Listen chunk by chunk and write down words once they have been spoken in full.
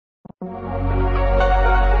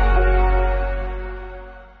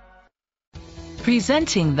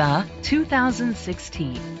Presenting the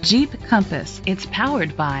 2016 Jeep Compass. It's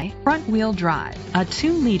powered by front-wheel drive, a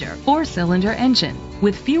 2-liter 4-cylinder engine.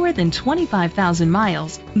 With fewer than 25,000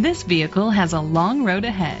 miles, this vehicle has a long road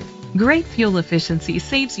ahead. Great fuel efficiency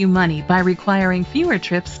saves you money by requiring fewer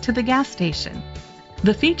trips to the gas station.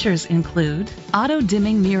 The features include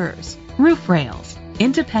auto-dimming mirrors, roof rails,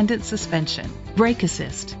 independent suspension, brake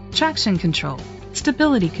assist, traction control,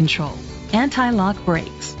 stability control, anti-lock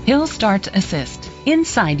brakes, hill start assist.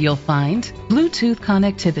 Inside you'll find Bluetooth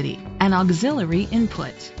connectivity, an auxiliary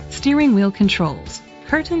input, steering wheel controls,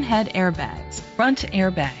 curtain head airbags, front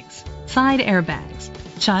airbags, side airbags,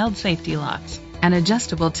 child safety locks, an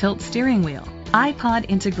adjustable tilt steering wheel, iPod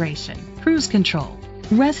integration, cruise control.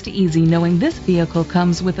 Rest easy knowing this vehicle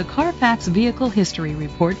comes with a Carfax Vehicle History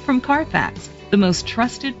Report from Carfax, the most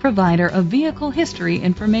trusted provider of vehicle history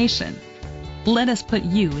information. Let us put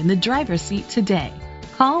you in the driver's seat today.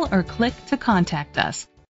 Call or click to contact us.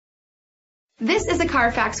 This is a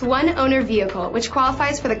Carfax one-owner vehicle which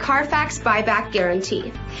qualifies for the Carfax buyback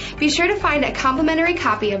guarantee. Be sure to find a complimentary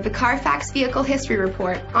copy of the Carfax Vehicle History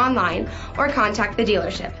Report online or contact the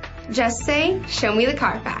dealership. Just say, "Show me the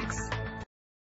Carfax."